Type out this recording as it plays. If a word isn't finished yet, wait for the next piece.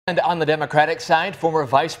And on the Democratic side, former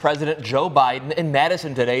Vice President Joe Biden in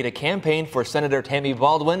Madison today to campaign for Senator Tammy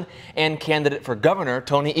Baldwin and candidate for Governor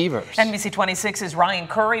Tony Evers. NBC 26's Ryan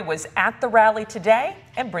Curry was at the rally today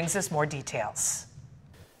and brings us more details.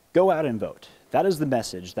 Go out and vote. That is the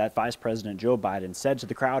message that Vice President Joe Biden said to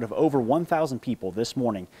the crowd of over 1,000 people this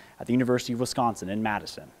morning at the University of Wisconsin in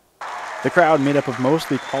Madison. The crowd, made up of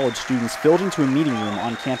mostly college students, filled into a meeting room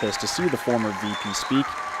on campus to see the former VP speak,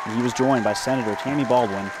 and he was joined by Senator Tammy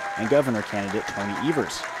Baldwin and governor candidate Tony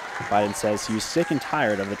Evers. Biden says he was sick and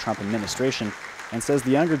tired of the Trump administration and says the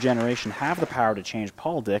younger generation have the power to change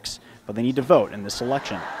politics, but they need to vote in this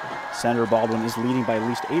election. Senator Baldwin is leading by at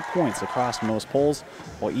least 8 points across most polls,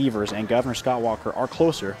 while Evers and Governor Scott Walker are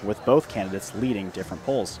closer, with both candidates leading different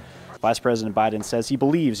polls. Vice President Biden says he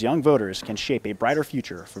believes young voters can shape a brighter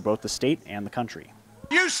future for both the state and the country.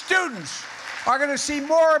 You students are going to see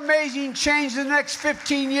more amazing change in the next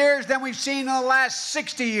 15 years than we've seen in the last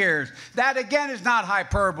 60 years. That, again, is not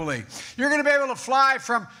hyperbole. You're going to be able to fly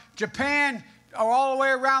from Japan all the way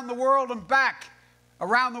around the world and back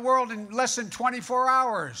around the world in less than 24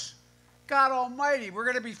 hours. God almighty, we're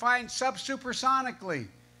going to be flying sub-supersonically.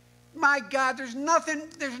 My God, there's nothing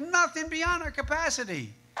beyond our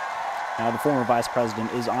capacity. Now, the former vice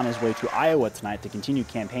president is on his way to Iowa tonight to continue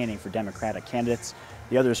campaigning for Democratic candidates.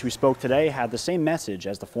 The others who spoke today had the same message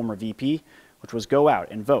as the former VP, which was go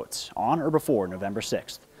out and vote on or before November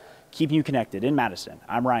 6th. Keeping you connected in Madison,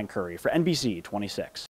 I'm Ryan Curry for NBC 26.